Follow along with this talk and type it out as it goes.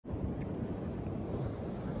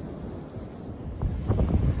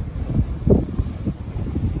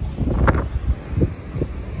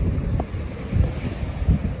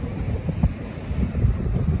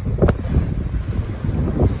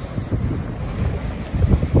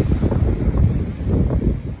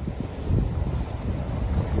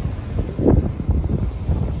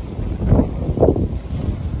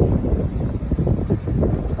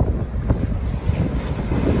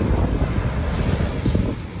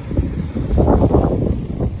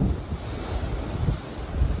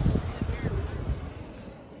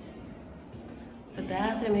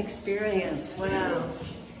experience. Wow.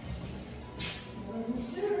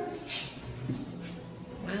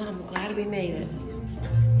 Well, I'm glad we made it.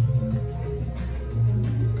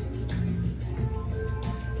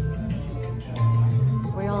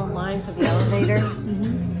 We're all in line for the elevator.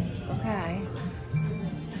 Mm-hmm. Okay.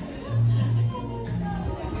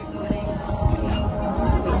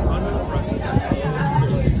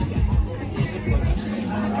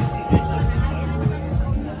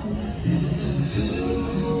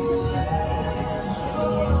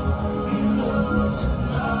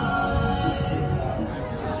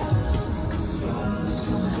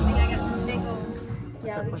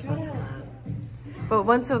 But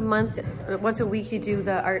once a month, once a week, you do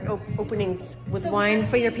the art openings with wine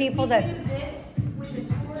for your people that. We do this with the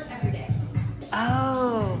tour every day.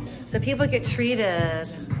 Oh, so people get treated.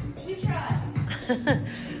 We try.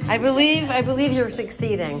 I believe you're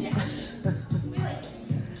succeeding. Yeah. We like it.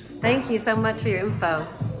 Thank you so much for your info.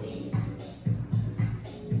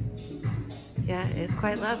 Yeah, it's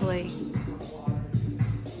quite lovely.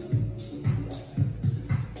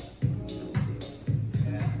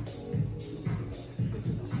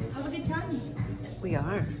 We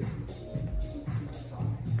are.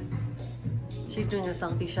 She's doing a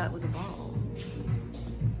selfie shot with a ball.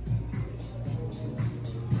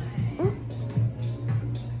 Ooh.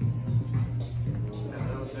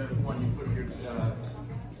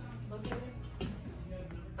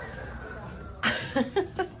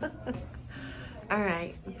 All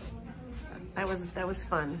right. That was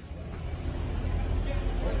fun.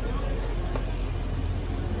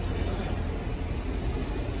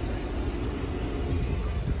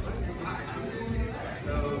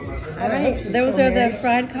 All right, those are the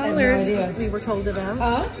fried collards we were told about.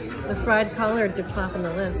 Huh? The fried collards are top on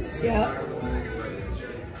the list. Yeah.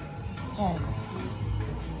 Oh.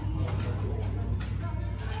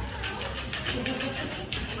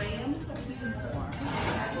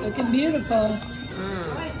 Looking beautiful.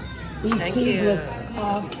 These Thank peas you. look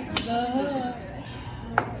off the hook.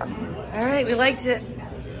 All right, we liked it.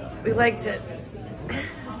 We liked it.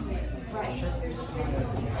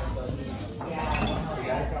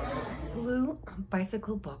 Blue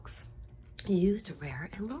bicycle books, used, rare,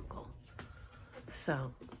 and local.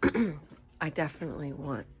 So I definitely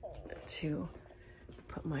want to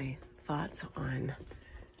put my thoughts on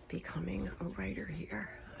becoming a writer here.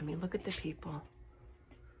 I mean, look at the people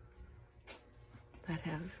that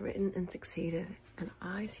have written and succeeded, and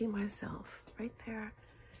I see myself right there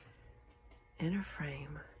in a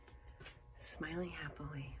frame, smiling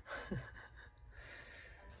happily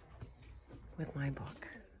with my book.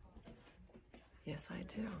 Yes, I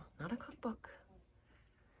do. Not a cookbook.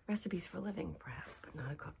 Recipes for a living, perhaps, but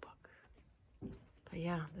not a cookbook. But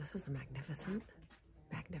yeah, this is a magnificent,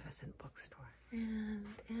 magnificent bookstore.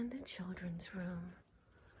 And a children's room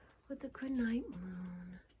with a good night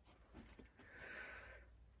moon.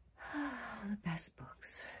 The best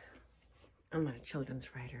books. I'm not a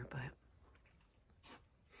children's writer, but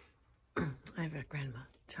I have a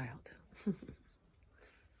grandchild.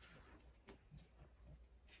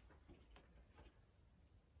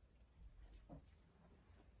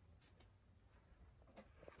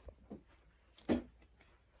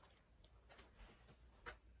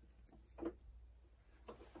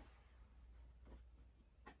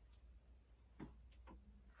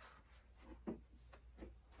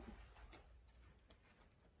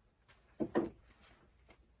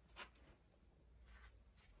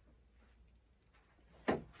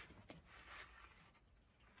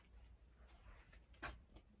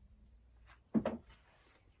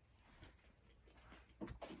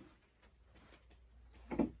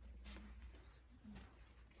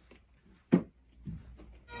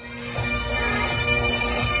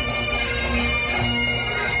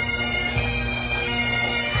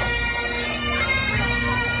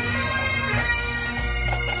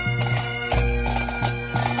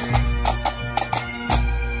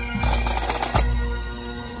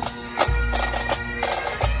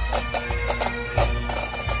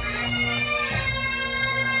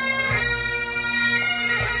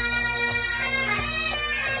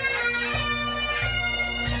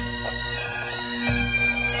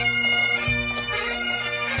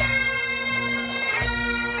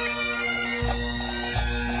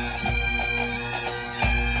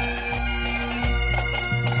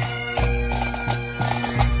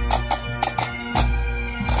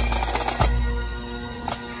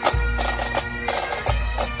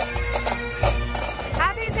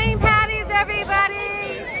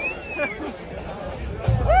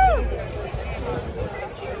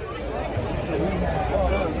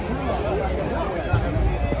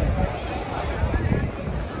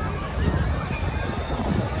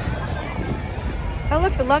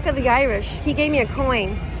 look, the luck of the Irish. He gave me a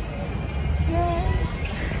coin.